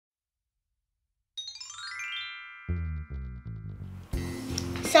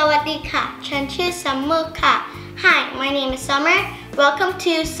สวัสดีค่ะฉันชื่อ Summer ค่ะ Hi, my name is Summer. Welcome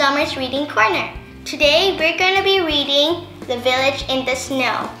to Summer's Reading Corner. Today we're going to be reading The Village in the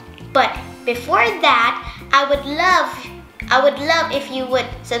Snow. But before that, I would love if you would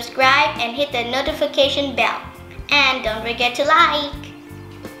subscribe and hit the notification bell. And don't forget to like.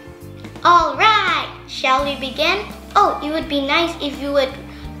 Alright, shall we begin? Oh, it would be nice if you would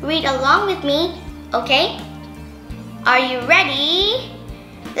read along with me, okay? Are you ready?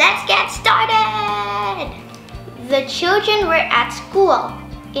 Let's get started! The children were at school.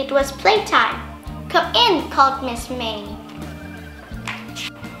 It was playtime. Come in, called Miss May.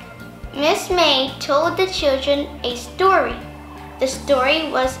 Miss May told the children a story. The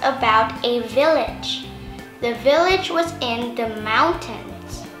story was about a village. The village was in the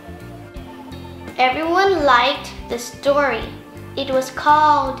mountains. Everyone liked the story. It was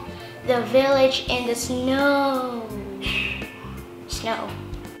called The Village in the Snow.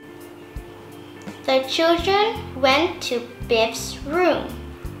 The children went to Biff's room.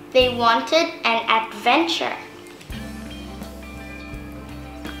 They wanted an adventure.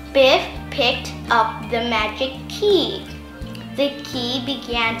 Biff picked up the magic key. The key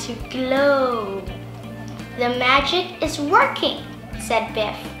began to glow. The magic is working, said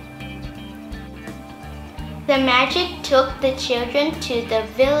Biff. The magic took the children to the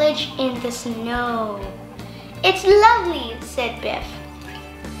village in the snow. It's lovely, said Biff.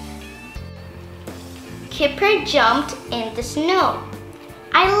 Kipper jumped in the snow.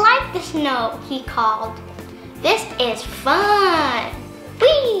 I like the snow, he called. This is fun.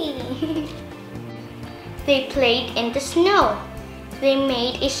 Whee! They played in the snow. They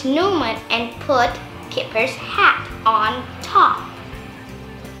made a snowman and put Kipper's hat on top.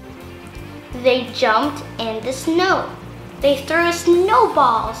 They jumped in the snow. They threw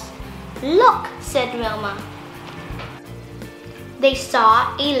snowballs. Look, said Wilma. They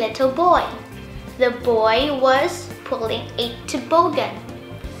saw a little boy. The boy was pulling a toboggan.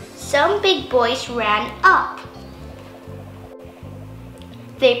 Some big boys ran up.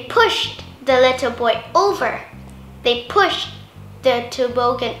 They pushed the little boy over. They pushed the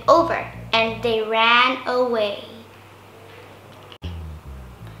toboggan over and they ran away.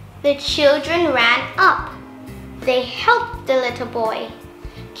 The children ran up. They helped the little boy.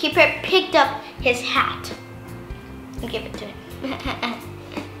 Kipper picked up his hat and gave it to him.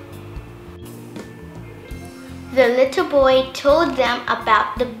 The little boy told them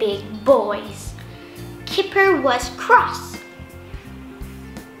about the big boys. Kipper was cross.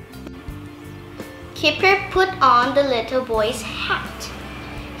 Kipper put on the little boy's hat.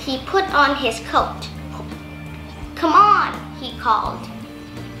 He put on his coat. Come on, he called.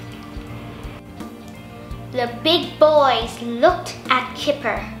 The big boys looked at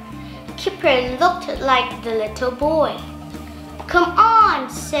Kipper. Kipper looked like the little boy. Come on,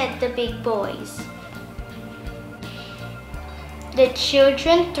 said the big boys. The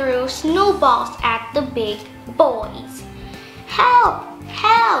children threw snowballs at the big boys. Help!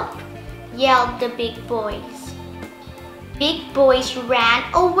 Help! Yelled the big boys. Big boys ran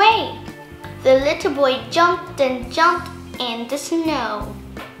away. The little boy jumped and jumped in the snow.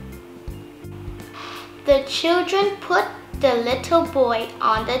 The children put the little boy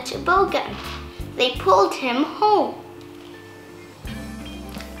on the toboggan. They pulled him home.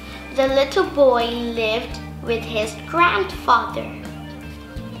 The little boy lived with his grandfather.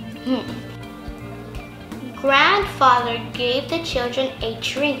 Grandfather gave the children a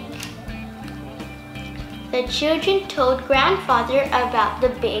drink. The children told grandfather about the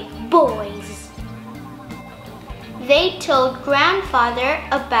big boys. They told grandfather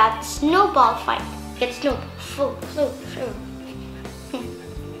about the snowball fight. Get snowball, flew.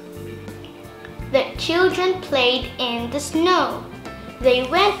 The children played in the snow. They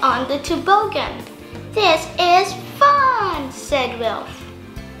went on the toboggan. This is fun, said Wilf.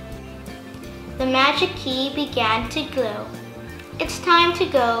 The magic key began to glow. It's time to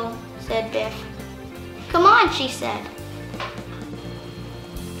go, said Biff. Come on, she said.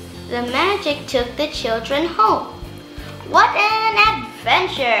 The magic took the children home. What an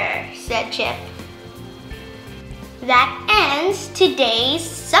adventure, said Chip. That ends today's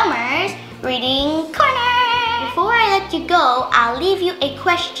Summer's Reading Corner. Before I let you go, I'll leave you a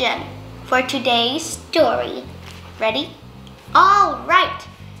question for today's story. Ready? All right.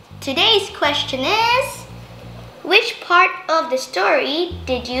 Today's question is, which part of the story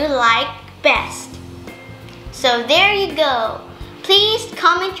did you like best? So there you go. Please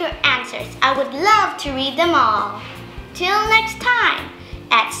comment your answers. I would love to read them all. Till next time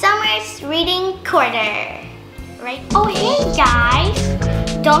at Summer's Reading Corner. Right? Oh, hey guys!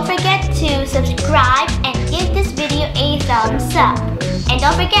 Don't forget to subscribe and give this video a thumbs up. And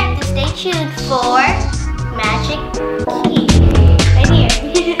And don't forget to stay tuned for Magic Key.